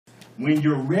When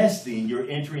you're resting, you're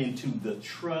entering into the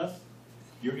trust,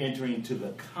 you're entering into the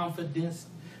confidence,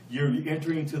 you're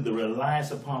entering into the reliance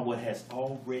upon what has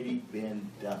already been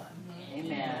done.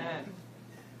 Amen.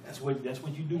 That's what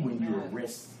you do when you're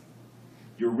resting.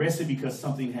 You're resting because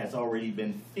something has already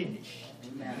been finished.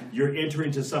 Amen. You're entering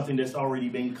into something that's already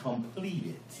been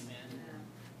completed. Amen.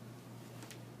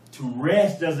 To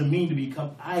rest doesn't mean to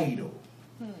become idle.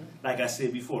 Like I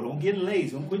said before, don't get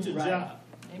lazy. Don't quit your job.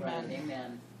 Amen.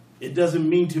 Amen. It doesn't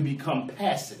mean to become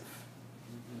passive.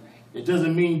 It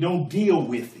doesn't mean don't deal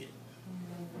with it.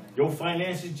 Your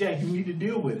finances, Jack, you need to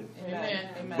deal with it. Amen.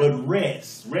 Amen. But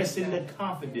rest. Rest in the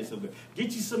confidence of it.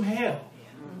 Get you some help.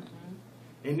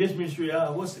 In this ministry,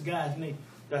 what's the guy's name?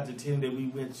 Dr. Tim, that we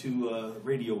went to a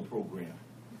radio program.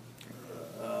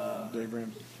 Dave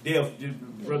Ramsey.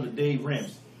 Brother Dave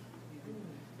Ramsey.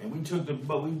 And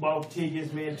we bought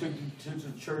tickets, man, took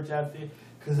the church out there.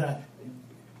 Because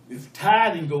if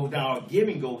tithing goes down or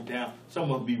giving goes down,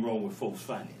 something must be wrong with folks'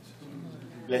 finances.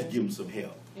 Let's give them some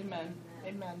help. Amen.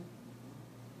 Amen.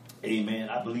 Amen.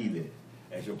 I believe it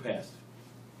as your pastor.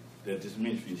 That this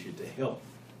ministry is here to help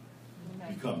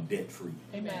become debt-free.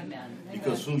 Amen. Amen.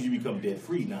 Because as soon as you become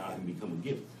debt-free, now I can become a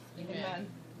giver. Amen.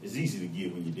 It's easy to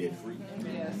give when you're debt-free.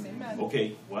 Yes. Amen.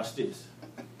 Okay, watch this.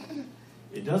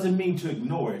 It doesn't mean to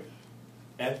ignore it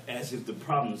as if the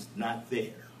problem's not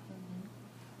there.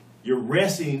 You're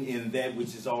resting in that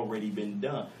which has already been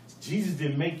done. Jesus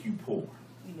didn't make you poor.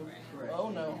 Oh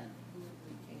no.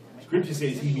 Scripture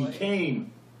says he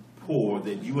became poor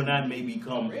that you and I may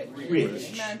become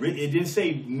rich. Amen. It didn't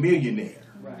say millionaire.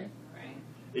 Right.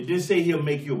 It didn't say he'll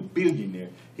make you a billionaire.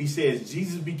 He says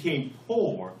Jesus became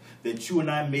poor that you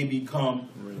and I may become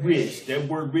rich. That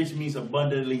word rich means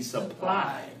abundantly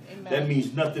supplied. Amen. That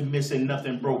means nothing missing,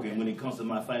 nothing broken when it comes to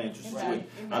my financial situation.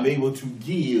 Amen. I'm able to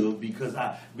give because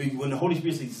when the Holy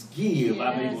Spirit says give,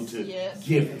 I'm able to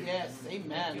give it. Yes. Amen.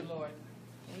 Thank you, Lord.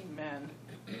 Amen.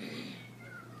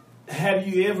 Have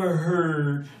you ever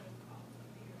heard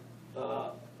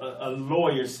a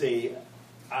lawyer say,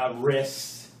 I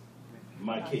rest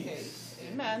my case?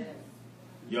 Amen.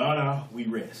 Your Honor, we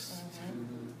rest.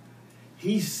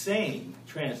 He's saying,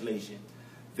 translation,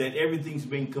 that everything's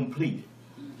been completed.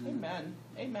 Amen.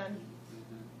 Amen.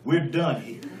 We're done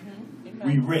here. Amen.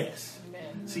 We rest.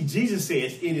 Amen. See, Jesus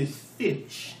says it is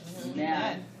finished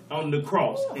Amen. on the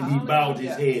cross, and he bowed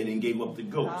his head and gave up the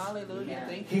ghost. Hallelujah.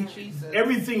 Thank you, Jesus.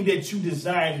 Everything that you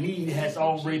desire and need has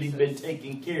already been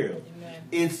taken care of. Amen.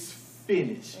 It's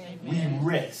finished. Amen. We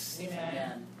rest.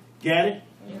 Amen. Got it?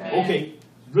 Amen. Okay,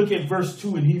 look at verse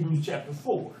 2 in Hebrews chapter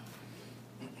 4.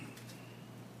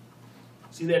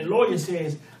 See, that lawyer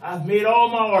says, I've made all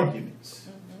my arguments.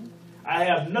 I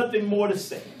have nothing more to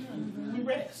say. We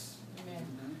rest.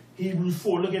 Amen. Hebrews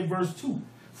 4, look at verse 2.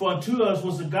 For unto us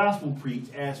was the gospel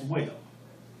preached as well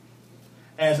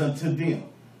as unto them.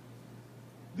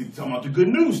 They're talking about the good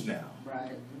news now.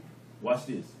 Right. Watch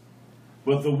this.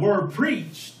 But the word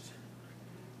preached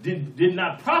did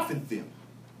not profit them.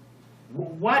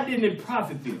 Why didn't it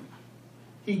profit them?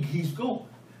 He's going.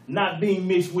 Not being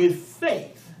mixed with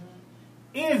faith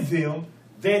in them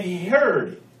that he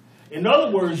heard it. In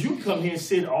other words, you come here and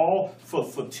sit all for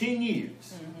 10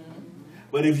 years.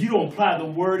 But if you don't apply the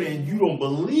word and you don't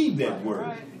believe that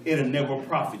word, it'll never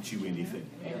profit you anything.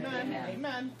 Amen.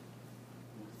 Amen.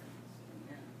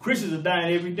 Christians are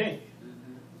dying every day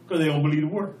because they don't believe the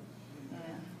word.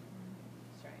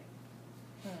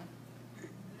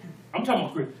 I'm talking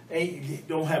about Christians. They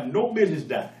don't have no business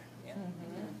dying.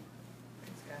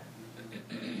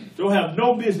 Don't have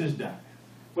no business dying.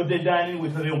 But they're dying anyway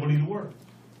because they don't believe the word.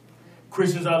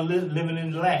 Christians are living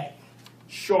in lack,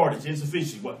 shortage,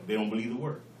 insufficiency. What? They don't believe the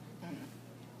word.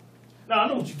 Now, I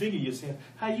know what you're thinking yourself.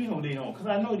 How you know they don't? Because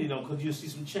I know they don't, because you'll see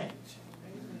some change.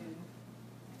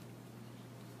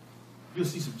 You'll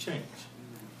see some change.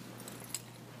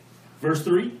 Verse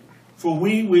 3, for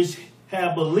we which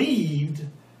have believed,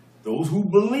 those who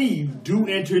believe, do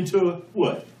enter into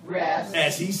what? Rest.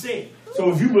 As he said. So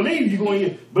if you believe, you're going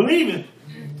to believe it.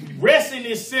 Resting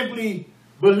is simply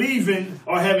believing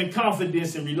or having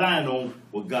confidence and relying on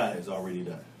what God has already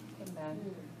done.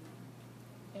 Amen.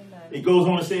 Amen. It goes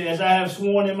on to say, as I have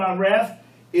sworn in my wrath,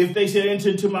 if they should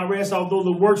enter into my rest, although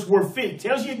the works were finished.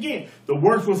 Tells you again, the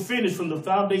works were finished from the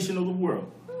foundation of the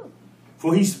world.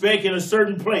 For he spake in a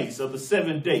certain place of the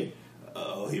seventh day.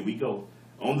 Oh, here we go.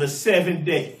 On the seventh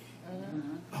day.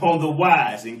 On the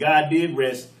wise. And God did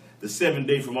rest the seventh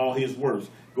day from all his works.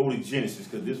 Go to Genesis,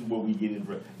 because this is where we get in.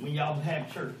 When y'all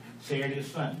have church, Saturday or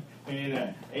Sunday,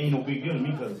 and ain't no big deal to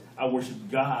me because I worship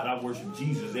God. I worship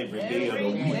Jesus every day of the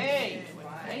week.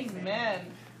 Amen.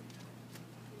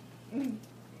 And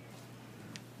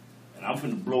I'm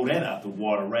finna blow that out the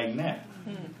water right now.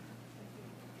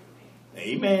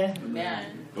 Amen.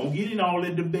 Amen. Don't get in all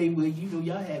that debate where you know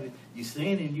y'all have it. You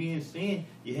saying and you ain't saying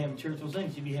you having church on Sunday.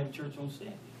 You should be having church on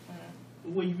Saturday.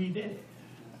 But where you read that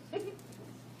at?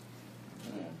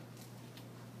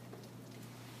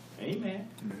 Amen.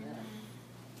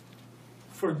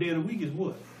 First day of the week is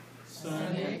what?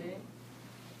 Sunday.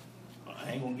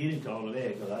 I ain't gonna get into all of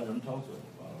that because I done talked to them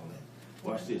about all that.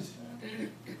 Watch this.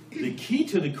 The key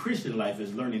to the Christian life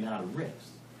is learning how to rest.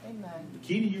 Amen. The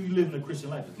key to you living a Christian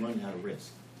life is learning how to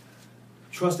rest.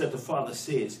 Trust that the Father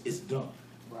says it's done.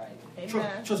 Right.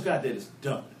 Amen. Trust God that it's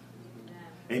done.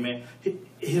 Amen.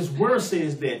 His word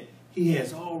says that He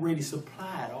has already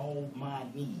supplied all my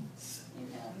needs.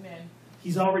 Amen.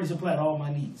 He's already supplied all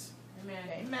my needs. Amen.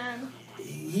 Amen.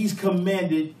 He's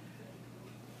commanded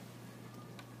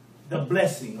the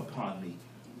blessing upon me.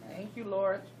 Thank you,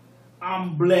 Lord.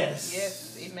 I'm blessed.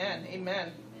 Yes. Amen.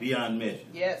 Amen. Beyond measure.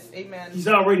 Yes. Amen. He's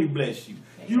already blessed you.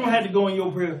 You don't have to go in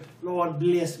your prayer, Lord,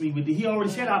 bless me with it. He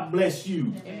already said, I bless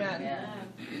you. Amen.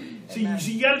 See,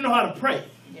 you got to know how to pray.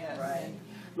 Yes. Right.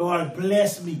 Lord,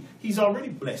 bless me. He's already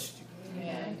blessed you.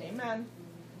 Amen. Amen.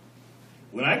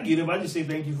 When I get him, I just say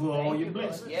thank you for all Thank your you, Lord.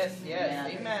 blessings. Yes.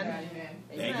 Yes. Amen. Amen.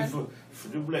 Thank Amen. you for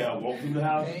the blessing. I walked through the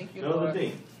house Thank you, the other Lord.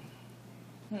 day.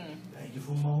 Thank you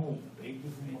for my home. Thank you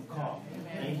for my car.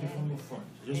 Thank you for my furniture.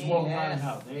 Just walking around the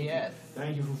house. Thank Yes. you.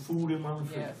 Thank you for food in my Yes.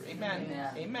 refrigerator. Amen.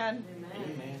 Amen.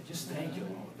 Amen. Just thank you,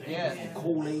 Lord. Thank Yes. you for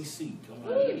cold AC. Come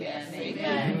on. Amen.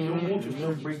 Amen. You don't want your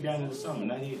stuff break down in the summer.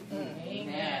 Not here.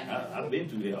 Amen. I've been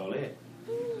through all that.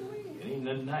 It ain't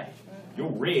nothing nice.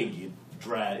 Your rag get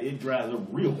dry. It dries up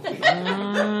real quick.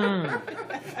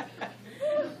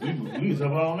 we was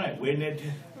up all night waiting that.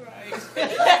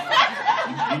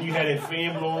 Then you had that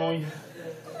fan blowing on you.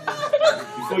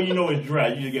 Before you know it's dry,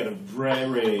 you just got a dry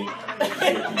rag.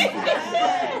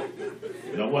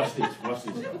 Now watch this. Watch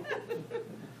this.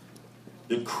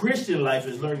 The Christian life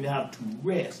is learning how to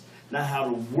rest, not how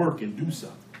to work and do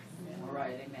something. All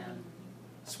right. Amen.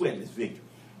 Sweating is victory.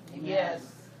 Amen. Yes.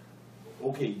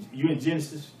 Okay, you in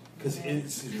Genesis? Because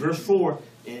it's verse 4,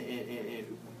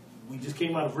 and we just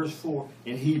came out of verse 4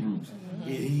 in Hebrews. And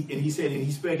he said, and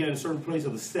he spake in a certain place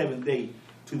of the seventh day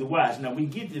to the wise. Now we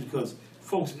get this because,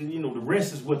 folks, you know, the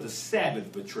rest is what the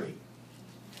Sabbath betrayed.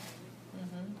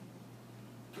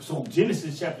 So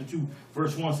Genesis chapter 2,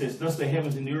 verse 1 says, thus the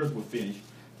heavens and the earth were finished.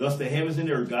 Thus the heavens and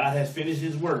the earth, God has finished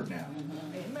his work now.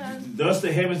 Amen. Thus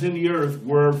the heavens and the earth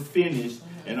were finished,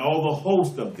 and all the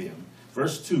host of them.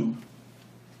 Verse 2.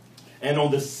 And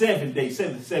on the seventh day,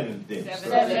 seventh day. Seventh day.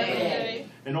 day.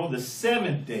 And on the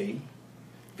seventh day,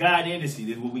 God ended, see,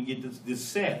 this is where we get this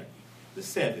Saturday, the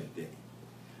seventh day.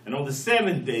 And on the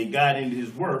seventh day, God ended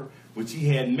his work, which he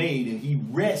had made, and he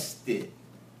rested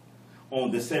on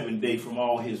the seventh day from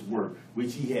all his work,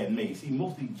 which he had made. See,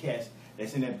 most of the cats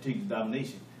that's in that particular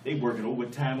denomination, they working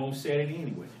overtime on Saturday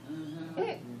anyway.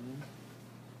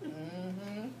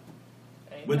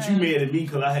 But you mad at me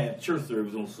because I had church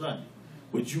service on Sunday.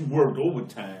 But you worked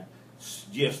overtime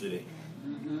yesterday.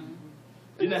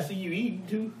 Didn't I see you eating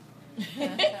too?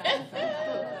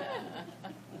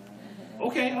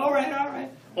 Okay, all right.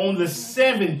 On the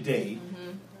seventh day,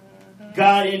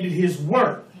 God ended his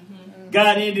work.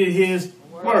 God ended his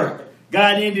work.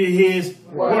 God ended his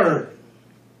work.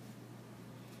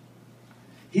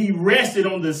 He rested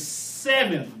on the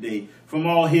seventh day from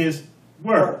all his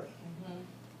work.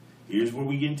 Here's where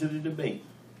we get into the debate.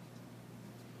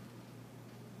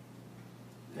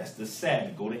 That's the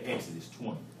Sabbath. Go to Exodus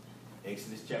 20.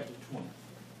 Exodus chapter 20.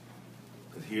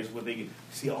 Because here's what they get.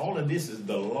 See, all of this is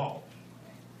the law.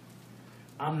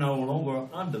 I'm no longer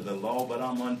under the law, but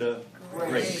I'm under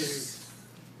grace.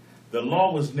 The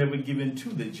law was never given to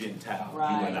the Gentile,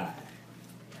 you and I.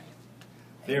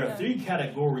 There are three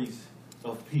categories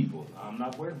of people. I'm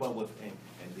not worried about what and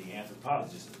the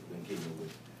anthropologists came up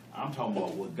with. I'm talking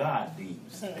about what God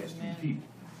deems as three people.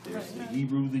 There's the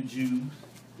Hebrew, the Jews,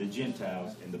 the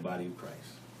Gentiles, and the body of Christ.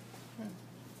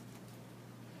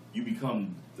 You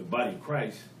become the body of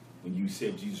Christ when you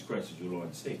accept Jesus Christ as your Lord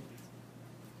and Savior.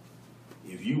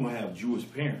 If you don't have Jewish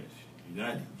parents,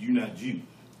 you're not Jew.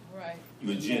 Right.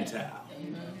 You're a Gentile.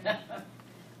 Amen.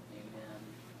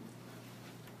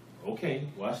 Okay,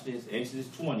 watch this. Exodus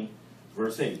 20,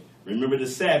 verse 8. Remember the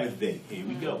Sabbath day. Here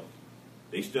we go.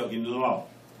 They stuck in the law.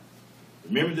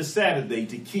 Remember the Sabbath day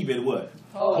to keep it what?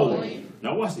 Holy.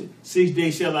 Now watch it. 6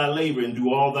 days shall I labor and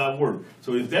do all thy work.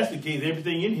 So if that's the case,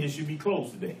 everything in here should be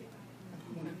closed today.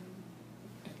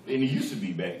 And it used to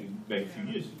be back a few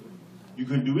years ago. You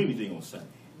couldn't do anything on Sunday.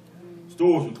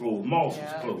 Stores were closed. Malls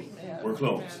were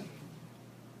closed.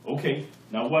 Okay,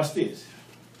 now watch this.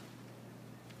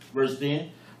 Verse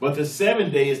 10. But the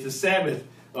seventh day is the Sabbath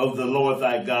of the Lord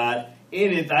thy God.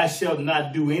 In it thou shalt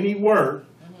not do any work,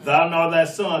 thou nor thy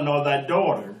son, nor thy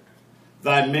daughter,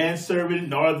 thy manservant,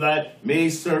 nor thy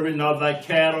maidservant, nor thy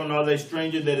cattle, nor thy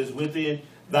stranger that is within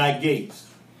thy gates.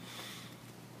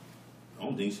 I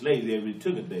don't think slaves ever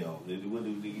took a day off. What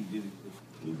did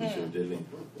they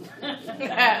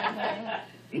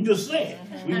I'm just saying.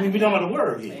 We talking about the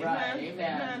word here. Right.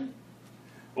 Amen.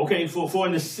 Okay, for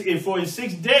in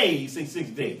 6 days, say 6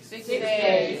 days. 6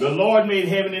 days. The Lord made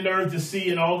heaven and earth, the sea,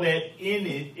 and all that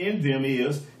in them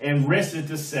is, and rested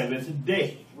the seventh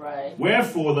day. Right.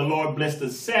 Wherefore the Lord blessed the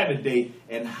Sabbath day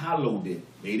and hallowed it,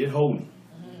 made it holy.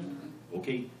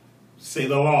 Okay, say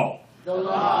the law. The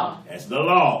law. That's the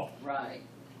law. Right.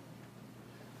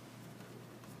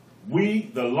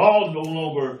 The law no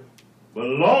longer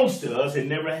belongs to us. It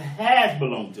never has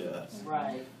belonged to us.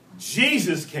 Right.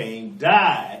 Jesus came,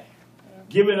 died,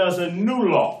 giving us a new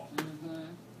law.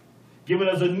 Giving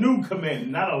us a new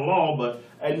commandment. Not a law, but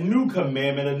a new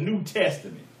commandment, a new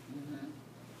testament.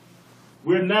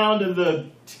 We're now under the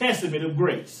testament of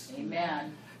grace.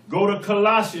 Amen. Go to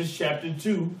Colossians chapter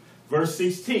 2, verse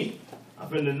 16. I'm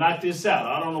going to knock this out.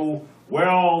 I don't know where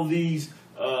all these,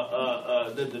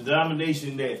 the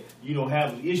denomination that you don't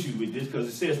have an issue with this, because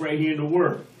it says right here in the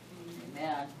Word.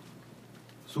 Amen.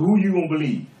 So who you going to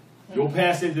believe? Your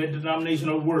pastor, that denomination,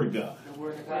 or the Word of God? The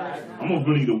word of God. I'm going to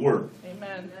believe the Word.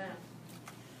 Amen.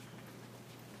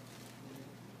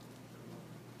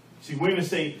 See, women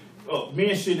say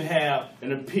men shouldn't have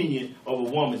an opinion of a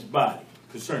woman's body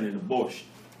concerning abortion.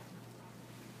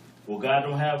 Well, God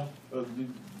don't have,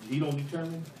 he don't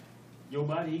determine your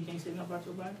body. He can't say nothing about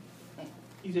your body.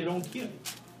 He said, don't kill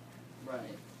it. Right.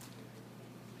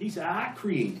 He said, I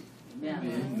created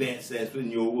Amen. that's in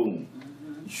your womb.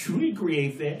 You didn't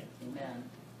create that. Amen.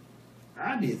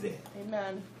 I did that.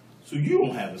 Amen. So you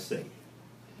don't have a say.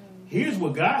 Here's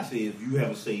what God says you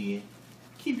have a say in.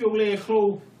 Keep your legs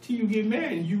closed till you get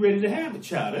married and you ready to have a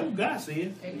child. That's what God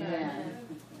says. Amen.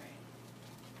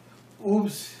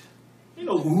 Oops. You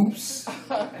know, oops.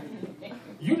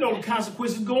 You know the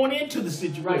consequences going into the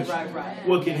situation. Right.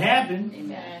 What can happen.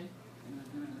 Amen.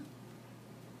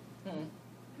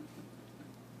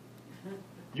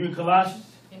 You in Colossians?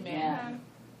 Amen.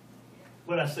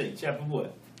 What I say? Chapter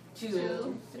what?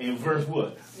 2. In verse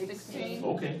what? 16.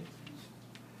 Okay.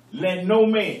 Let no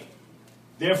man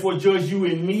therefore judge you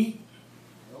in meat,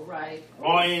 All right.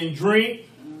 or in drink,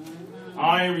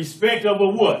 or in respect of a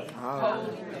what?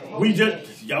 We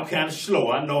just, y'all kind of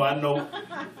slow. I know.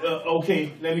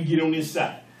 Okay, let me get on this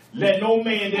side. Let no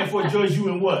man therefore judge you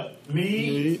in what?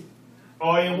 Meat,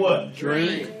 or in what?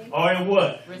 Drink. Or in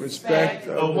what? Respect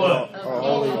Of what? a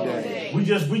holy day.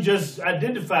 We just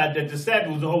identified that the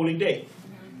Sabbath was a holy day.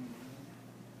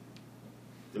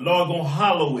 The Lord gonna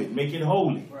hallow it, make it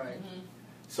holy. Right.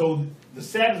 So the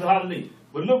Sabbath is a holiday.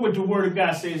 But look what the Word of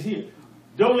God says here.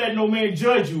 Don't let no man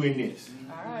judge you in this.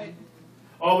 All right.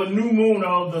 Or the new moon,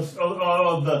 or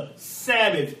the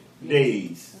Sabbath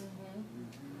days.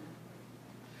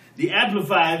 The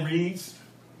Amplified reads,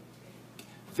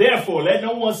 therefore, let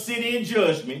no one sit in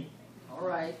judgment All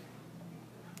right.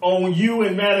 on you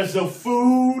in matters of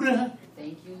food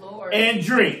Thank you, Lord. and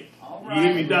drink. All You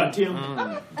hear me, right. Dr. Tim?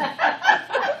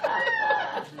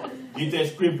 Get that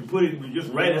scripture, put it,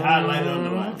 just write it, highlight it,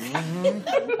 underline.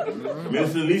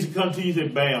 Minister Lisa come to you and say,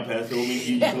 bam, Pastor, let me give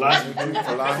you Colossians 2,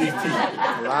 Colossians. 16.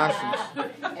 Colossians.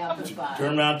 Amplified.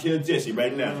 Turn around and tell Jesse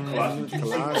right now. Colossians 2,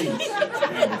 16.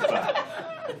 Amplified.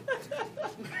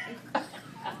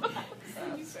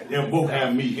 They'll both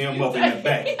have me, him up in the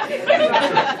back.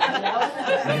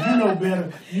 Now, you know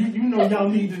better. You know y'all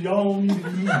don't need to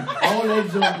use all that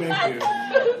junk back there.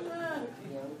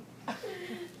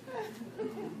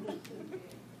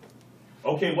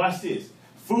 Okay, watch this.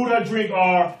 Food or drink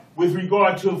are with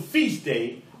regard to a feast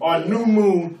day or new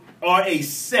moon or a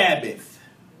Sabbath.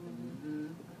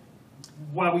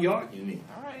 Why we arguing then?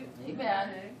 All right. Amen.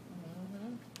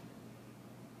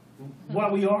 Why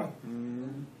we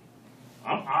arguing?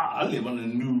 I live under the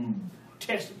New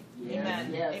Testament.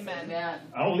 Amen. Yes. Amen. Amen.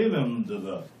 I don't live under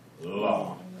the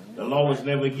law. The law was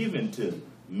never given to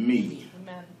me.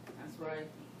 Amen. That's right.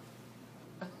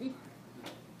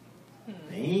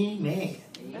 Amen.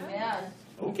 Amen.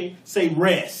 Okay, say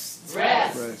rest.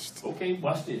 Rest. Rest. Okay,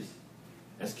 watch this.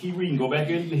 Let's keep reading. Go back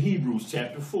into Hebrews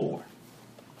chapter 4.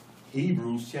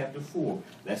 Hebrews chapter 4.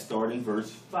 Let's start in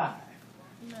verse 5.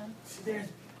 Amen. See,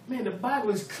 man, the Bible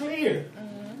is clear.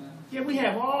 Yeah, we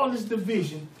have all this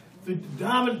division, the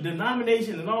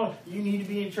denomination and all. You need to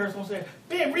be in church on Saturday.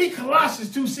 Man, read Colossians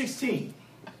 2:16.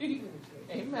 Amen.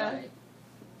 Right.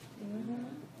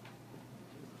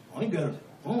 I ain't got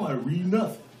I don't want to read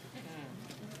nothing.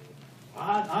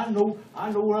 I know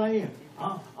where I am.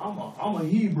 I'm a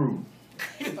Hebrew.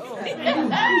 You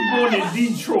born in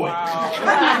Detroit.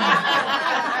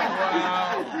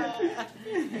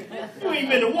 You ain't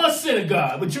been to one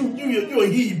synagogue, but you're a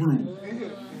Hebrew.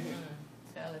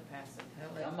 Tell it, Pastor.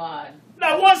 Tell it. Come on.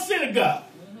 Not one synagogue.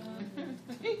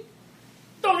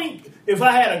 Don't even, if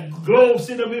I had a globe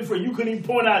sitting up in front, you couldn't even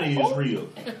point out Israel. You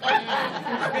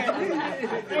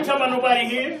ain't talking about nobody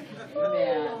here.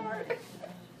 Amen.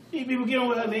 These people get on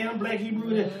with that, man, I'm black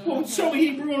Hebrew. Well, show me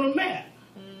Hebrew on the map.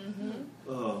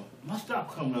 My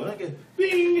stop coming up. Like a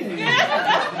bing.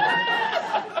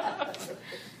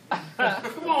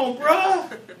 Come on,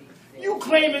 bruh. You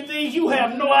claiming things you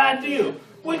have no idea.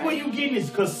 Where you getting this?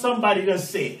 Because somebody done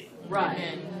said it.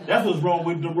 Right. That's what's wrong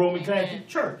with the Roman Catholic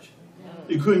Church.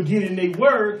 They couldn't get in their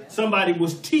word. Somebody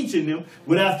was teaching them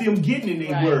without them getting in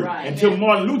their word. Right. Until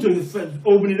Martin Luther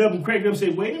opened it up and cracked it up and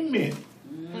said, wait a minute.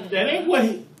 That ain't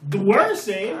what the word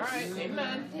says. All right.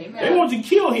 Amen. Amen. They want to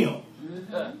kill him.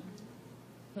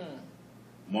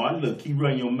 Martin, look, keep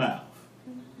running your mouth.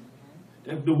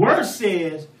 The word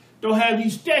says, don't have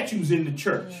these statues in the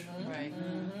church. Right.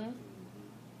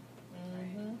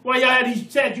 Why y'all have these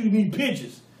statues and these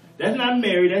pictures? That's not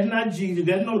Mary, that's not Jesus,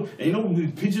 ain't no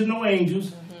pictures, no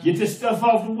angels. Get this stuff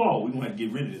off the wall. We're going to have to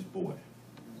get rid of this boy.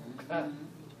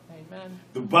 Amen.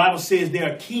 The Bible says they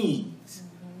are kings.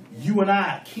 You and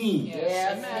I are kings.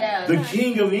 Yes, yes. The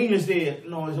king of England said,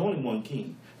 no, there's only one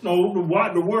king. No, the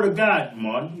word of God,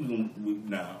 Martin,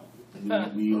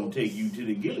 we don't take you to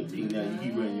the guillotine. Now you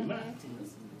keep running your mouth.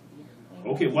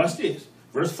 Okay, watch this.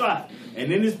 Verse 5.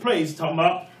 And in this place, talking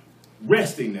about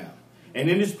resting now. And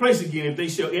in this place again, if they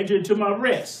shall enter into my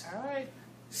rest, All right.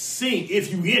 sing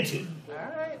if you enter. All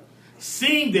right.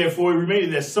 Sing therefore, it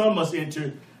remained that some must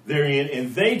enter therein,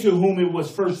 and they to whom it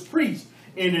was first preached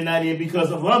enter not in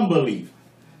because of unbelief.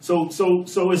 So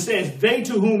it says, they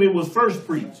to whom it was first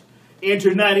preached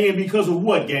enter not in because of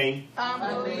what, gang?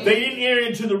 Unbelief. They didn't enter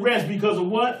into the rest because of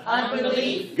what?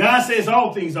 Unbelief. God says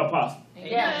all things are possible.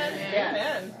 Yes,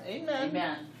 yes. Amen. Amen.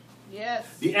 Amen. Yes.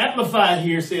 The Amplified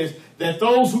here says that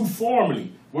those who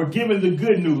formerly were given the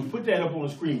good news, put that up on the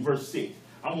screen, verse 6.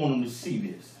 I want them to see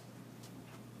this.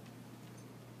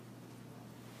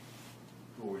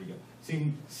 Where you go?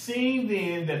 Seeing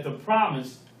then that the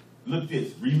promise, look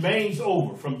this, remains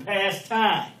over from past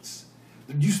times.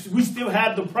 We still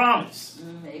have the promise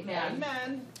Amen.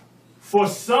 Amen. for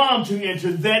some to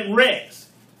enter that rest.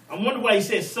 I wonder why he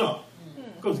said some.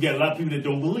 Because you got a lot of people that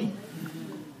don't believe.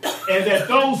 And that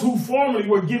those who formerly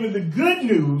were given the good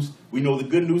news, we know the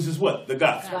good news is what? The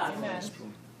gospel. Amen.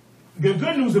 The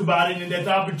good news about it, and that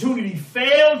the opportunity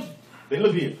failed, they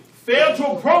look here, failed to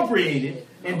appropriate it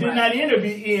and did not enter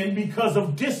in because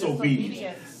of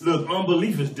disobedience. Look,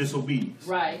 unbelief is disobedience.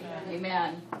 Right.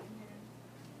 Amen.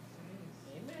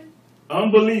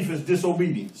 Unbelief is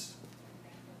disobedience.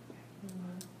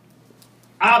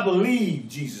 I believe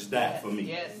Jesus died for me.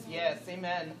 Yes. Yes.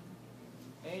 Amen.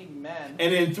 Amen.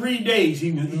 And in 3 days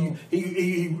he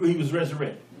was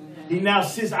resurrected. He now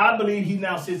sits, I believe he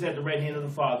now sits at the right hand of the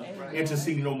Father,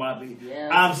 interceding on my behalf.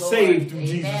 Yes, I'm Lord. saved through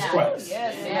Amen. Jesus Christ.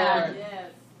 Yes, Amen. Lord.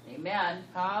 Amen.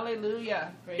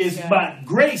 Hallelujah. Praise It's God. by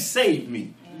grace saved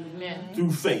me Amen.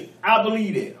 through faith. I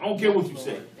believe that. I don't care what you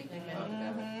say.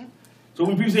 Amen. So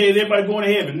when people say, is everybody going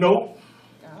to heaven? No. All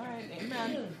right.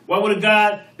 Amen. Why would a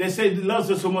God that says he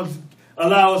loves us so much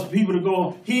allow us people to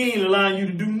go, he ain't allowing you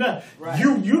to do nothing. Right.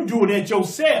 You doing that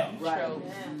yourself. Right.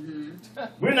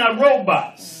 We're not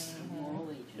robots.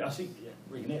 Holy Y'all see? Yeah,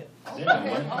 reading that.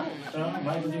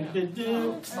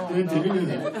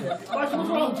 Watch what's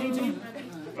wrong, TT.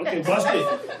 Okay, watch this.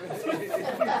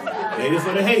 Haters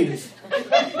for the haters.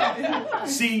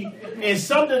 See, in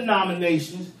some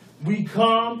denominations, we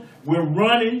come, we're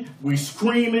running, we're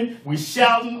screaming, we're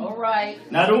shouting. All right.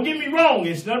 Now, don't get me wrong.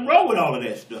 There's nothing wrong with all of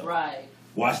that stuff. Right.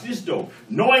 Watch this, though.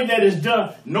 Knowing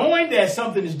that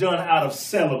something is done out of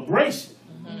celebration.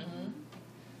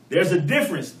 There's a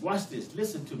difference. Watch this.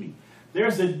 Listen to me.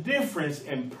 There's a difference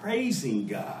in praising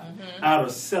God out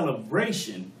of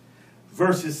celebration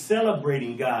versus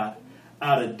celebrating God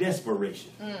out of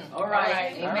desperation. All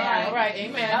right. Amen. All right.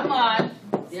 Amen. Come on.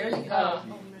 There you go.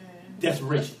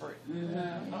 Desperation.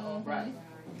 Right.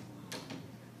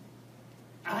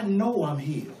 I know I'm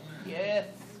healed. Yes.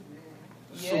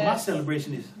 So my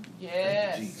celebration is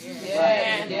Yes. Jesus.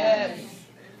 Yes. Yes.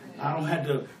 I don't have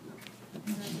to.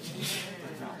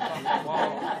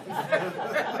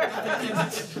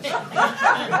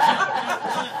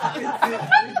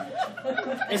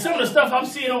 And some of the stuff I'm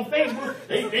seeing on Facebook,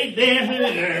 they dancing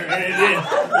and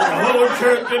the whole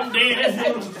church them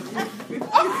dancing.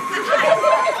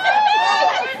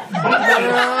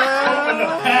 bumping the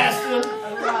pastor.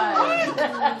 Right.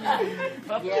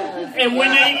 Yes. And when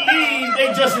they leave,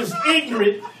 they just as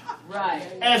ignorant Right.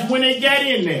 as when they got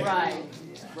in there. Right.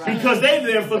 Right. Because they're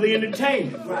there for the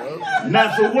entertainment,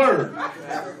 not the word.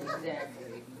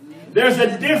 Exactly. There's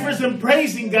a difference in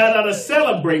praising God out of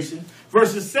celebration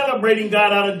versus celebrating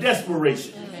God out of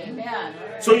desperation. Amen.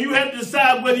 So you have to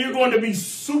decide whether you're going to be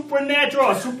supernatural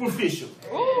or superficial.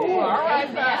 Ooh, all right,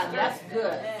 Amen. Pastor. That's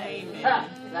good. Amen.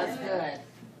 That's good.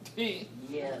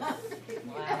 Yes.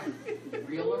 Wow.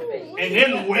 Real or fake. And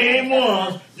then the way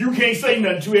ones, you can't say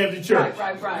nothing to at the church.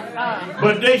 Right.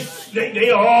 But they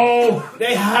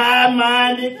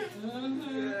high-minded.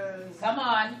 Come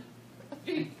on.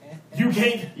 You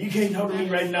can't talk to me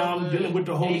right now. I'm dealing with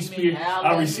the Holy Spirit.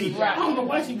 I receive. I don't know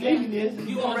why she gave me this.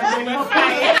 You gonna write me off?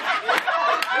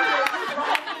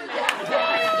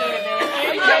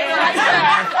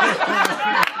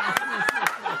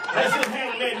 Let's just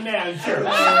handle that now in church.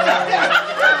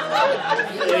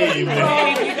 Amen.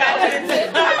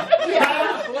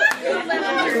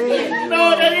 No,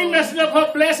 that ain't messing up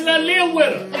her blessing. I live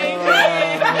with her.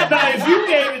 Now, if you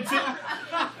gave it to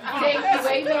Thank you.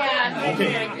 Amen.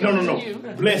 okay,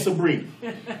 no. Bless or bring.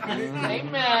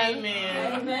 Amen.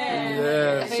 Amen.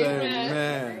 Yes,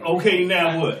 amen. Okay,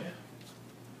 now what?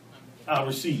 I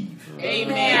receive.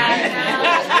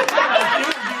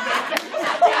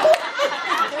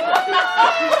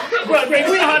 Brother Greg,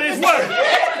 we know how this works.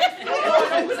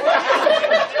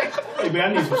 Hey, man,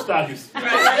 I need some stockings.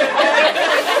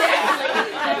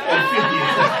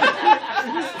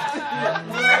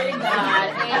 Glory to God.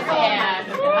 Amen.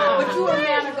 But you are a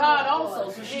man of God also,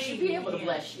 so she should be able to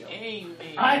bless you.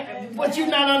 What you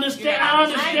not understand? I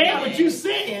understand what you're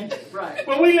saying. Right.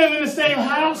 But we live in the same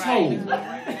household.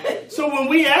 So when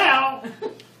we out,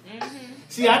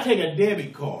 see, I take a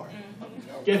debit card.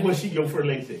 Guess what she go for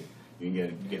later? You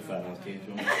get $5 cash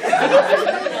on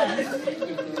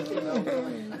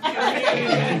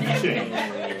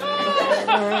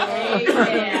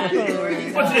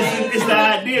Amen. But it's the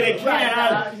idea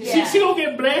that she gonna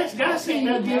get blessed. God seen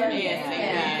that good.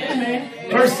 Amen.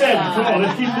 Verse 7. Come on,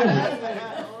 let's keep moving.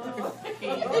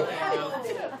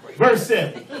 Verse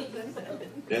 7.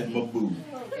 That's my boo.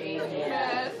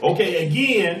 Okay,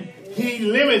 again, he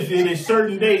limited a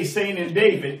certain day, saying in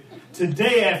David,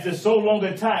 today, after so long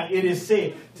a time, it is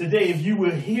said, today, if you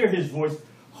will hear his voice,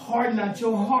 harden not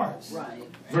your hearts. Right.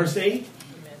 Verse 8.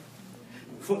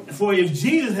 For if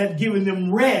Jesus had given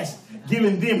them rest,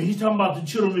 he's talking about the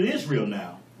children of Israel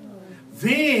now.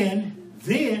 Then,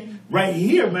 right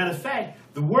here, matter of fact,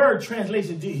 the word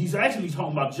translation, he's actually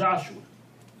talking about Joshua.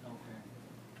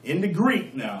 In the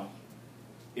Greek now,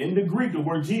 the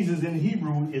word Jesus in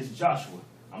Hebrew is Joshua.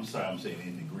 I'm sorry, I'm saying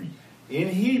in the Greek. In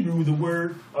Hebrew, the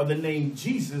word or the name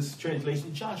Jesus,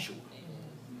 translation Joshua.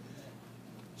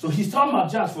 So he's talking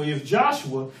about Joshua. If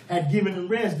Joshua had given them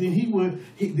rest, then he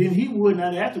would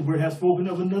not afterward have spoken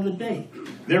of another day.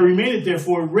 There remained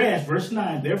therefore a rest, verse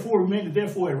 9. Therefore remained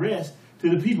therefore a rest to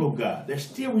the people of God. There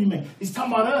still remains. He's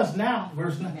talking about us now,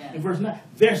 verse 9. In verse 9,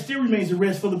 there still remains a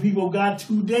rest for the people of God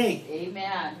today.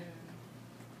 Amen.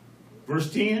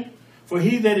 Verse 10. For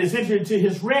he that is entered into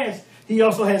his rest, he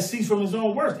also has ceased from his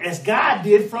own works, as God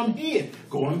did from his.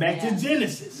 Going back to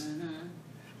Genesis.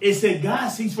 It said God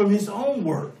ceased from his own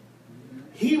work.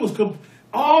 He was,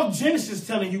 all Genesis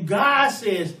telling you, God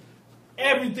says,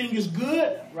 everything is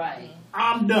good. Right.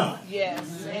 I'm done.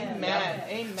 Yes. Amen.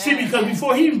 Amen. See, because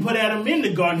before he even put Adam in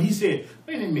the garden, he said,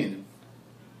 wait a minute.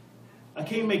 I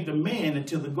can't make the man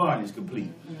until the garden is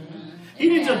complete. He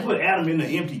didn't just put Adam in the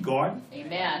empty garden.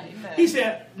 Amen. He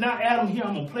said, now Adam, here,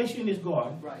 I'm going to place you in this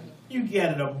garden. Right. You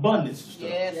get an abundance of stuff.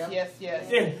 Yes.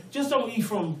 Yeah, just don't eat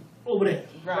from over there.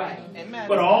 Right. Amen.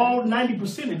 But all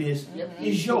 90% of this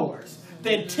is yours.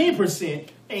 That 10%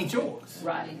 ain't yours.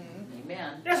 Right.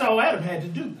 Amen. That's all Adam had to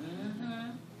do.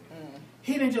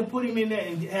 He didn't just put him in there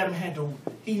and Adam had to,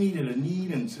 he needed a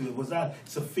need and so it was not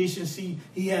sufficiency.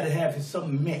 He had to have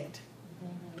something met.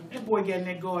 That boy got in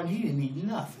that garden, he didn't need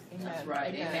nothing. That's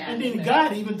right. Amen. And then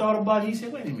God even thought about it. He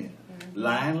said, wait a minute.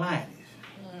 Lion, lioness.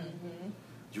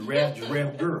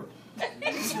 Giraffe, girl.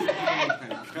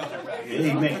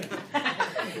 Amen.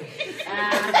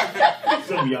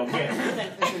 Some of y'all got it.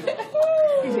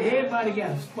 He said, everybody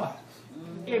got a spot.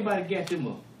 Everybody got them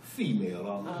a female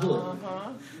on the hood.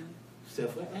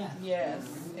 Except for Adam. Yes.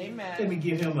 Let Amen. me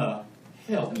give him a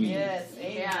help me. Yes.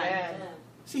 Amen.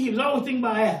 See, he was always thinking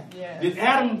about Adam. Yes.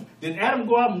 Did Adam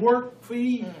go out and work for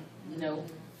Eve? No.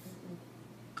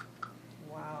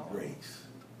 Wow. Grace.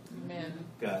 Amen.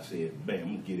 God said, bam, I'm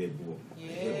going to get that boy.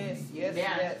 Yes. Yeah.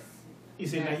 Yes. He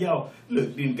said, now y'all,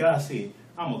 look, then God said,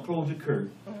 I'm going to close the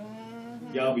curtain.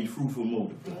 Y'all be fruitful and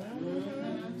multiply.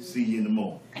 See you in the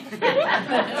morning.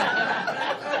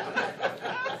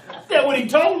 That's what he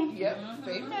told him. Yep.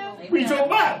 Amen. Read your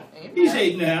Bible. He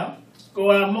said, now, go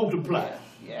out and multiply.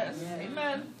 Yes.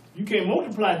 Amen. You can't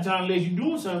multiply the time unless you're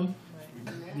doing something.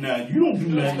 Now, you don't do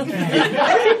nothing.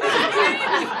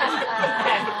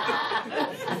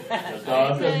 That's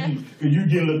all I tell you. Because you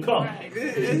get a little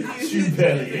comfortable. Shoot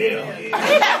better,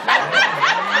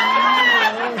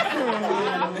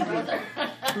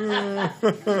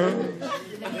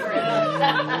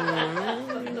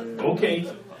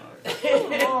 Okay.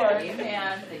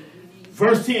 Amen.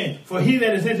 Verse 10, for he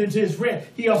that is entered into his rest,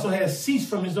 he also has ceased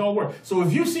from his own work. So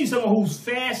if you see someone who's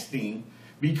fasting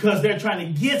because they're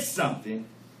trying to get something,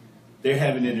 they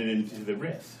haven't entered into the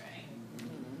rest.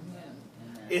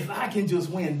 If I can just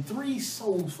win 3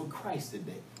 souls for Christ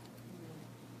today,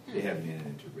 they haven't entered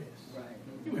into rest.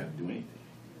 You don't have to do anything.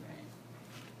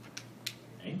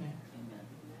 Amen.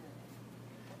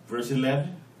 Verse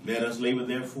 11, let us labor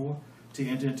therefore to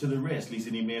enter into the rest, lest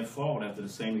any man fall after the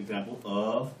same example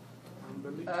of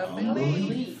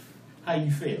unbelief. How you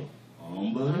fail?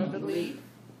 Unbelief.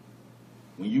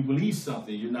 When you believe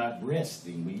something, you're not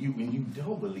resting. When you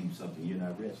don't believe something, you're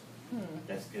not resting.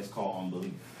 That's called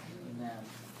unbelief. Amen.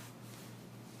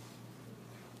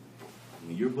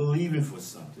 When you're believing for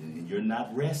something and you're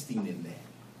not resting in that,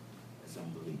 that's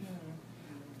unbelief.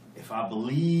 If I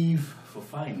believe for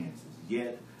finances,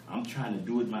 yet I'm trying to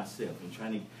do it myself.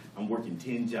 I'm working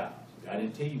 10 jobs. I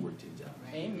didn't tell you work 10 jobs.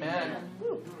 Amen.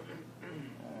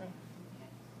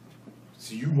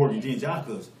 So you working 10 jobs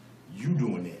because you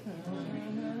doing that.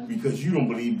 Because you don't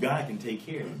believe God can take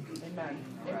care of you. Amen.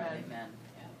 Amen.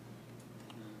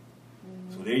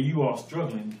 So there you are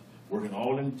struggling, working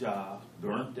all them jobs,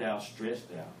 burnt out,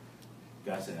 stressed out.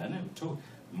 God said, I never told you.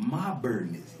 My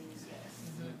burden is easy.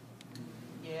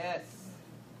 Yes.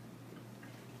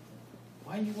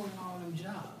 Why are you working all them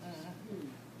jobs?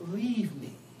 Believe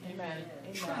me. Amen.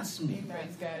 Trust me.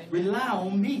 Praise God. Rely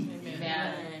on me.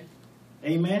 Amen.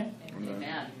 Amen.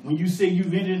 Amen. When you say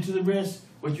you've entered into the rest,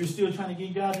 but you're still trying to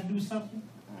get God to do something,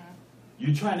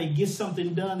 you're trying to get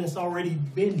something done that's already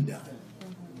been done.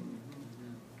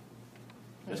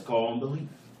 That's called unbelief.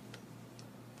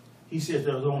 He says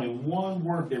there's only one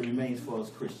work that remains for us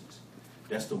Christians.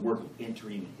 That's the work of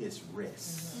entering his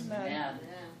rest. Amen.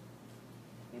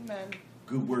 Amen.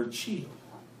 Good word, chill.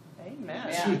 Amen.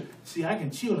 Yeah. Chill. See, I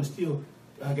can chill and still,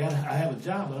 I have a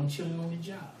job, but I'm chilling on the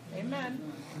job. Amen.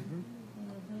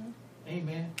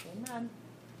 Amen. Amen.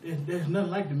 There's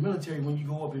nothing like the military when you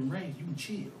go up in range. You can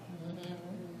chill.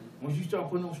 Once you start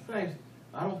putting on stripes,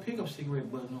 I don't pick up cigarette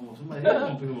butts no more. Somebody else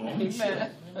don't pick them on. I'm chill.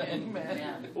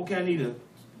 Amen. Okay, I need a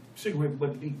cigarette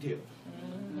butt detail.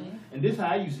 And this is how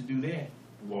I used to do that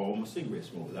with all my cigarette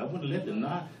smokers. I wouldn't let them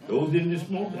not. Those didn't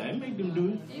smoke. I didn't make them do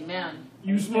it. Amen.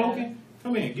 You smoking?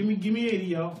 Come here. Give me 80,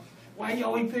 y'all. Why you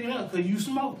always picking up? Because you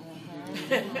smoke.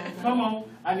 Come on.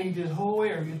 I need this whole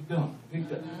area done.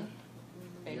 Picked up.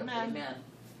 Amen.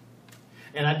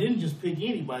 And I didn't just pick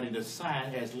anybody to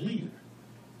sign as leader.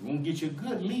 We're going to get you a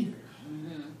good leader.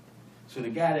 So the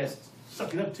guy that's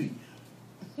sucking up to you.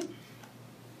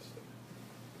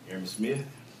 Aaron Smith,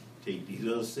 take these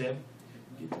other 7,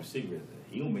 get them cigarettes.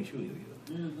 He going to make sure he'll get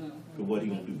them. Because what he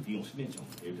going to do? He going to snitch on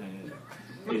them. Everything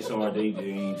it's hard, they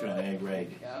ain't trying to act right.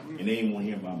 And they ain't want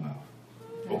to hear my mouth.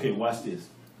 Okay, watch this.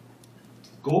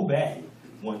 Go back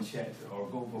one chapter, or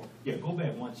go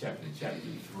back one chapter to chapter 3,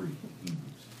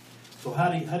 Hebrews. So how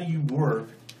do you work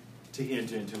to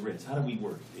enter into rest? How do we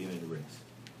work to enter into rest?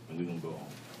 And we're going to go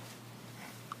home.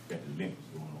 Got the Olympics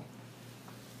going on.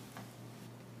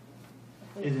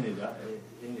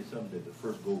 Isn't it something that the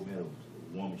first gold medal was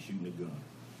a woman shooting a gun?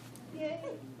 Yeah.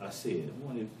 I said, I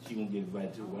wonder if she going to get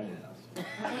invited to the White House.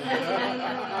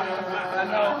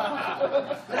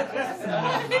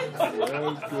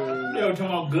 They were talking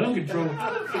about gun control. How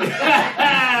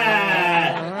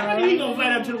you going to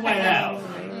invite her to the White House?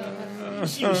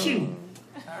 She was shooting.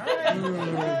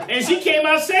 And she came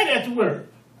out sad afterward.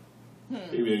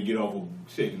 They better get off of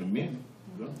Second Amendment.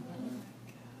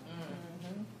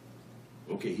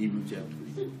 Okay, Hebrews chapter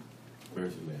 3,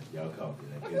 verse 11. Y'all caught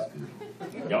that.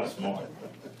 That's good. Y'all smart.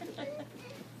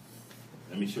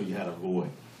 Let me show you how to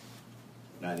avoid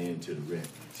not into the rest.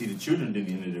 See, the children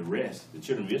didn't enter the rest. The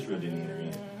children of Israel didn't enter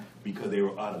in because they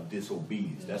were out of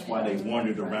disobedience. That's why they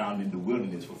wandered around in the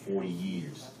wilderness for 40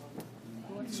 years.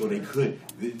 So they could.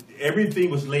 Everything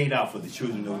was laid out for the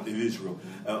children of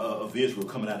Israel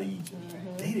coming out of Egypt.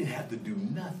 They didn't have to do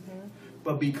nothing.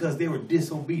 But because they were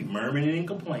disobedient, murmuring and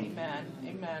complaining,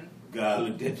 Amen. God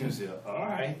looked at them and said, all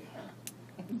right,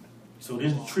 So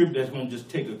this is a trip that's going to just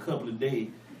take a couple of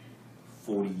days,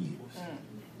 40 years.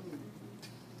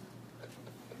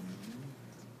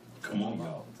 Come on,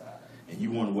 y'all. And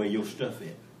you want to wear your stuff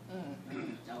at.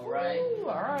 All right. Ooh,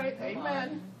 all right.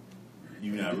 Amen.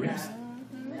 You not rest.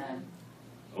 Amen.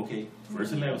 Okay,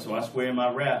 verse 11. So I swear in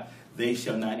my wrath, they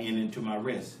shall not enter into my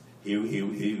rest. Here,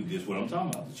 this is what I'm talking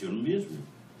about, the children of Israel.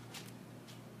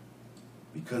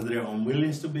 Because of their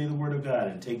unwillingness to obey the word of God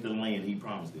and take the land he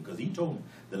promised them. Because he told them,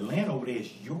 the land over there is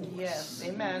yours. Yes.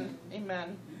 Amen.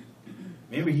 Amen.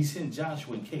 Remember, he sent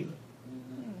Joshua and Caleb.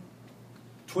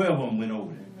 12 of them went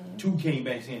over there. 2 came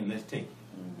back saying, let's take it.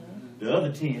 The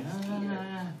other 10,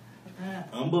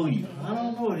 unbelievable. I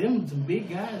don't know, them some big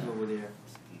guys over there.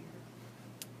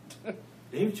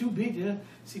 They were too big to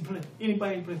see.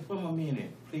 Anybody play? Put my man there.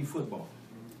 Play football.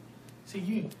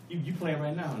 See, you playing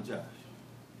right now, Josh.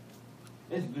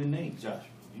 That's a good name, Josh.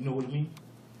 You know what I mean?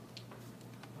 I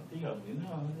think don't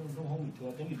hold me to it.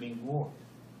 I think he's being war.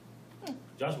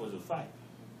 Josh was a fight.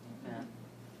 Amen.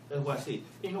 That's why I say,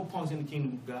 ain't no punks in the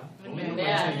kingdom of God. Don't let Amen.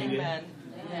 nobody tell you that.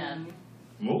 Amen. Amen.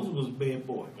 Moses was a bad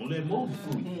boy. Don't let Moses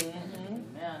fool you. Amen.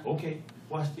 Okay,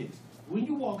 watch this. When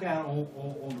you walk out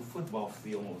on the football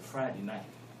field on Friday night,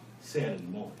 Saturday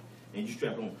morning, and you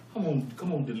strap on, come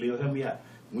on, Delil, help me out.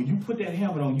 When you put that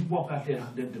helmet on, you walk out there,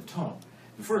 the tunnel.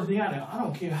 The first thing I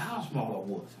don't care how small I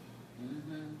was.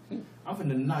 I'm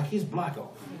finna knock his block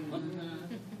off.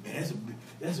 And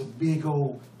that's a big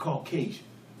old Caucasian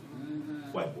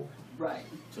white boy. Right.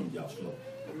 Some of y'all slow.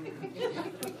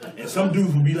 And some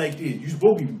dudes will be like this. You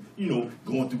supposed to be,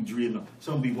 going through drill.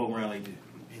 Some be walking around like this.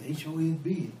 Man, they sure is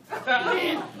big.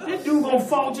 Man, that dude gonna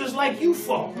fall just like you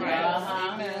fall.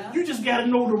 Uh-huh. You just gotta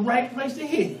know the right place to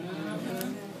hit.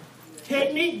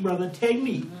 Technique, brother,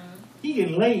 technique. He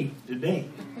getting laid today.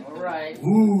 All right.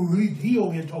 Ooh, he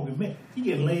over here talking man. He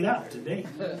getting laid out today.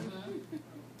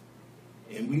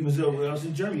 And we was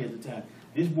in Germany at the time.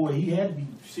 This boy, he had to be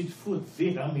 6 foot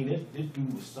thick. I mean, this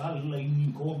dude was solid, like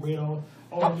eating cornbread all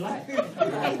his life.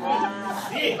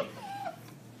 Thick.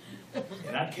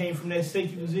 And I came from that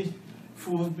safety position,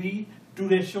 full speed, threw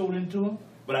that shoulder into him,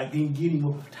 but I didn't get him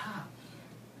over top.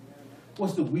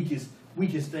 What's the weakest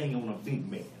thing on a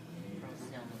big man?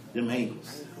 Them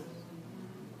ankles.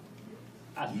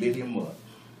 I lit him up.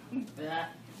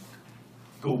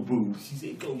 Go Boo. She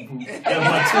said, go Boo. That's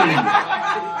my team.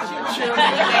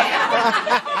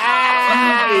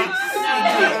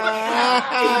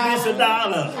 It's $1.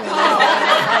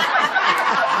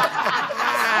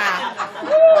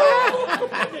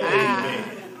 Amen.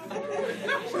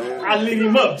 I lit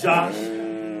him up, Josh.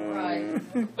 Right.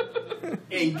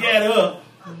 And get up.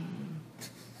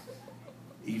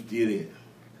 He's still there.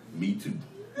 Me too.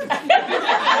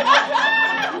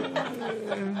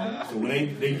 So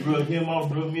when they drug me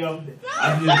off, I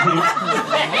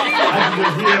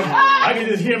can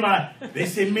just hear they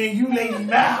said, man, you lay me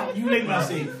down. You lay me. I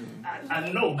said, I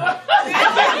know.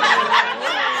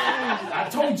 I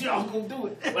told you I was going to do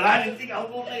it, but I didn't think I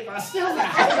was going to lay myself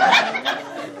out.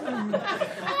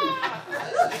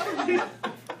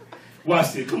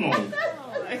 Watch this. Come on.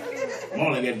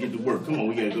 Marlon got to get to work. Come on,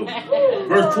 we got to go.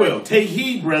 Verse 12. Take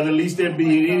heed, brethren, lest there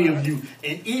be in any of you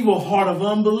an evil heart of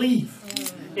unbelief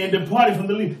and departing from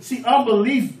the belief. See,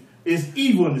 unbelief is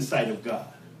evil in the sight of God.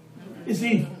 It's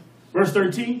evil. Verse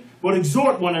 13. But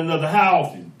exhort one another how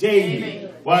often? Daily.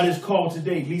 While it is called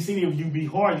today, lest any of you be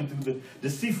hardened through the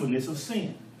deceitfulness of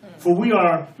sin. For we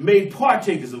are made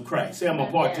partakers of Christ. Say, I'm a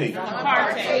partaker. I'm a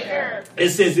partaker. It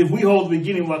says, if we hold the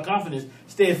beginning of our confidence,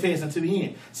 steadfast unto the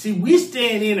end. See, we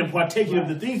stand in and partaking of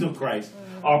the things of Christ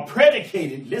are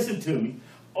predicated, listen to me,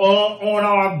 on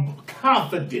our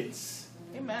confidence.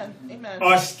 Amen. Amen.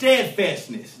 Our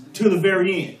steadfastness to the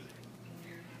very end.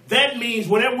 That means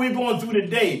whatever we're going through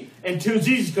today, until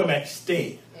Jesus come back,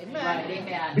 stand. Amen. Right.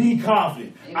 Amen. Be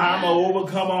confident. Amen. I'm going to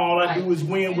overcome. All I do is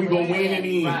win. We're going to win in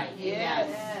the end. Right. Yes.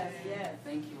 Yes.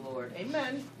 Thank you, Lord.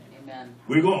 Amen. Amen.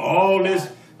 We're going all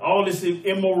this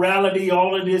immorality,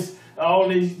 all these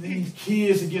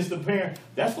kids against the parent.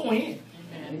 That's going to end.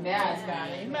 Amen.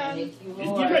 Amen. Thank you, It's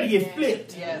Lord. getting ready to get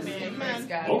flipped. Yes. Amen.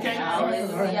 Okay.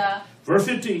 Hallelujah. Verse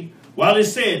 15. While it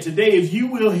said, today if you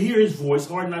will hear his voice,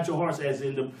 harden not your hearts as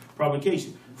in the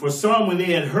provocation. For some, when they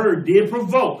had heard, did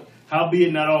provoke.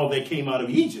 Howbeit not all that came out of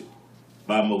Egypt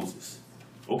by Moses.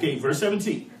 Okay, verse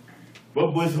 17.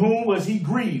 But with whom was he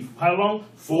grieved? How long?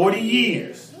 40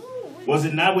 years. Was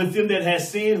it not with them that had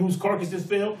sinned, whose carcasses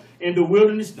fell in the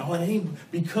wilderness? No, it ain't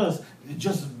because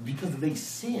they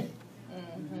sinned.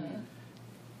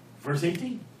 Verse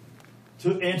 18.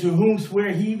 And to whom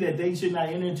swear he that they should not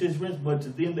enter into his rest, but to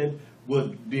them that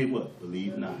did what?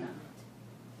 Believe not.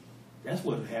 That's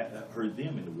what hurt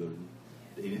them in the wilderness.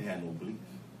 They didn't have no belief.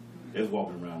 They was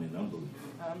walking around in unbelief.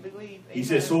 Unbelief. He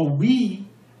said, so we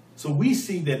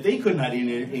see that they could not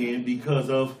enter in because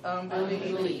of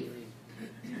Unbelief.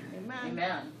 Amen.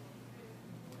 Amen.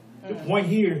 The point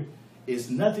here is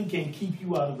nothing can keep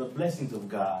you out of the blessings of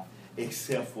God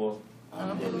except for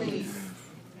unbelief.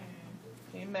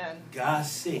 Amen. God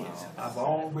says, I've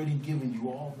already given you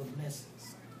all the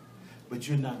blessings, but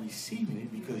you're not receiving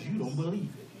it because you don't believe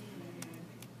it.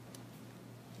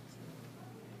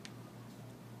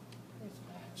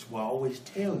 That's why I always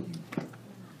tell you,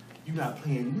 you're not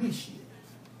playing this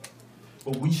yet.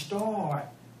 But we start,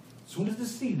 as soon as the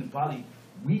season, probably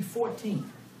week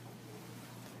 14,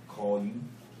 call you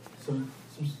some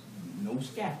no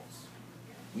scouts.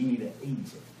 We need an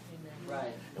agent.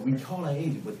 Right. And we call an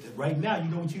agent, but right now, you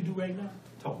know what you do right now?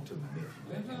 Talk to me,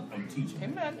 nephew. I'm teaching.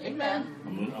 Amen.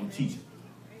 Amen. I'm teaching.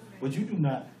 What you do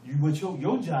not, what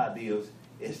your job is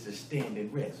to stand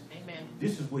and rest. Amen.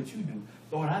 This is what you do.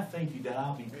 Lord, I thank you that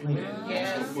I'll be playing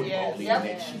Yes, football yes. league Yep.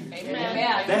 next year.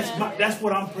 Amen. That's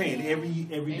what I'm praying every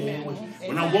day. Amen.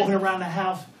 When I'm walking around the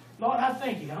house, Lord, I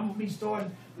thank you. I'm gonna be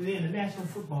starting in the National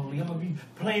Football League. I'm gonna be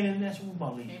playing in the National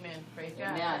Football League. Amen. Praise God.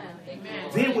 Amen. Amen.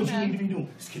 Then what you need to be doing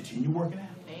is continue working out.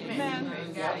 Amen.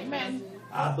 Praise God. Amen.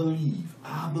 I believe.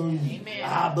 I believe. Amen.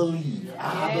 I believe.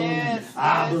 I Yes, believe.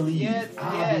 I yes, believe. yes,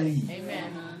 I yes. believe.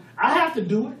 Amen. I have to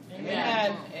do it.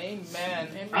 Amen. Amen.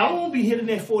 I won't be here the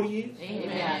next 40 years.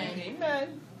 Amen.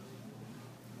 Amen.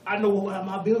 I know what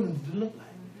my buildings look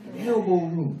like. Elbow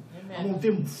room. I want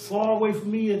them far away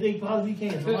from me as they possibly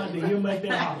can. So I can hear them like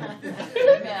that holler.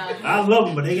 Amen. I love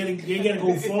them, but they gotta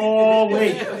go far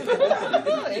away.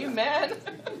 Amen.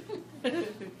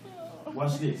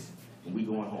 Watch this. When we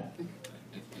going home.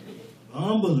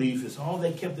 Unbelief is all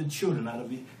that kept the children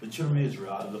of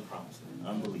Israel out of the promised land.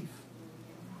 Unbelief.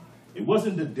 It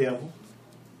wasn't the devil.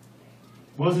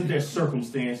 It wasn't their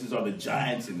circumstances or the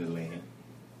giants in the land.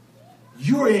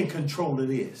 You're in control of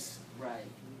this. Right.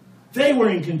 They were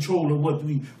in control of what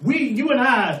you and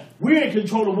I, we're in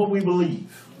control of what we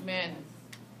believe. Amen.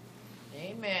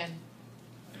 Amen.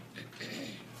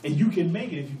 And you can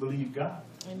make it if you believe God.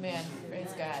 Amen.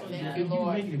 Praise God. Thank You you, can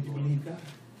Lord. make it if you believe God.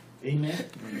 Amen.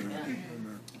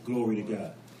 Glory to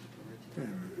God.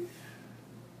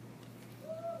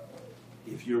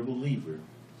 If you're a believer,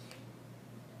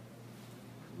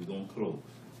 we're going to close.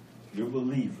 If you're a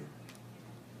believer,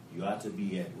 you ought to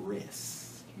be at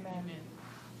rest. Amen.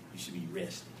 You should be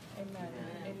resting. Amen.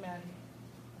 Amen.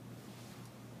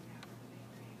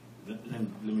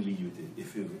 Let me leave you with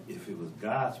this. If it was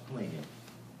God's plan,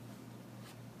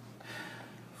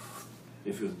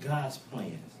 if it was God's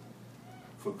plans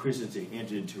for Christians to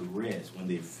enter into rest when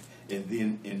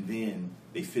and then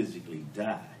they physically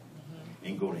die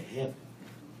and go to heaven,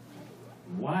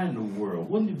 why in the world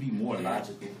wouldn't it be more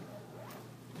logical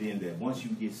than that once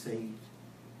you get saved,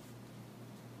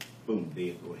 boom,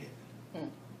 they'll go ahead?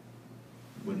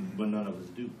 But none of us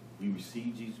do. We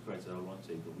receive Jesus Christ as our Lord and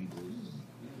Savior, but we believe.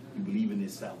 We believe in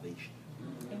His salvation.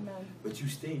 Amen. But you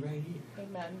stay right here.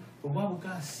 Amen. But why would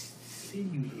God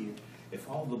send you here if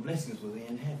all the blessings were there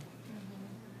in heaven?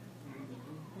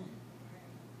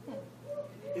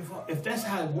 If that's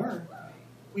how it worked,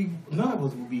 none of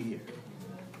us would be here.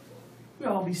 We'd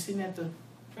all be sitting at the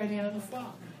right hand of the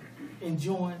Father,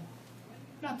 enjoying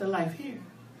not the life here,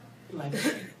 the life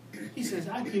here. He says,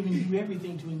 I've given you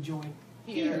everything to enjoy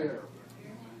here.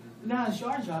 Now it's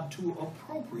your job to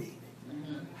appropriate it.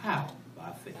 How?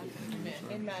 By faith.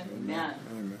 Amen.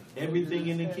 Amen. Everything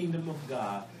in the kingdom of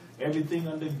God, everything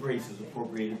under grace is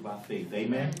appropriated by faith.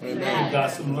 Amen? Amen. Give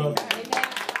God some love. Amen.